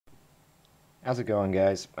How's it going,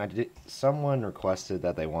 guys? Someone requested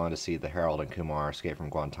that they wanted to see the Harold and Kumar Escape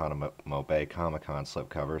from Guantanamo Bay Comic-Con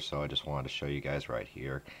slipcover, so I just wanted to show you guys right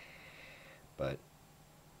here. But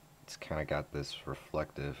it's kind of got this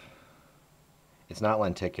reflective. It's not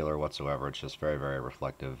lenticular whatsoever. It's just very, very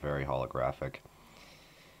reflective, very holographic.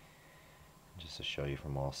 Just to show you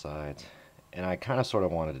from all sides. And I kind of sort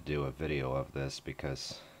of wanted to do a video of this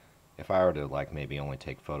because if I were to like maybe only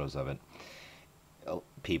take photos of it,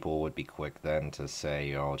 people would be quick then to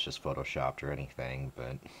say, oh, it's just photoshopped or anything,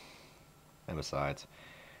 but and besides,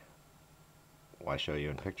 why show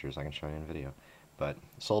you in pictures? I can show you in video. But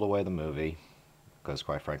sold away the movie because,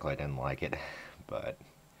 quite frankly, I didn't like it. But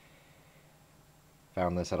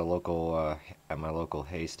found this at my local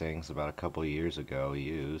Hastings about a couple years ago,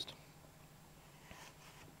 used.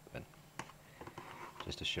 But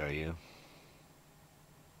just to show you,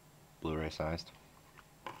 Blu-ray sized.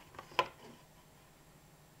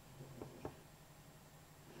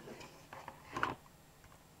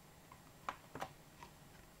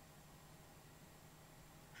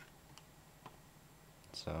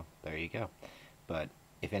 So there you go. But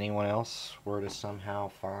if anyone else were to somehow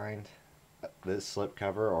find this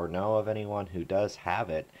slipcover or know of anyone who does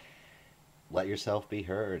have it, let yourself be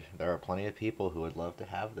heard. There are plenty of people who would love to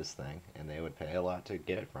have this thing, and they would pay a lot to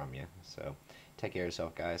get it from you. So take care of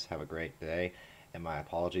yourself, guys. Have a great day. And my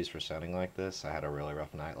apologies for sounding like this. I had a really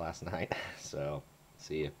rough night last night. So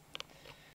see you.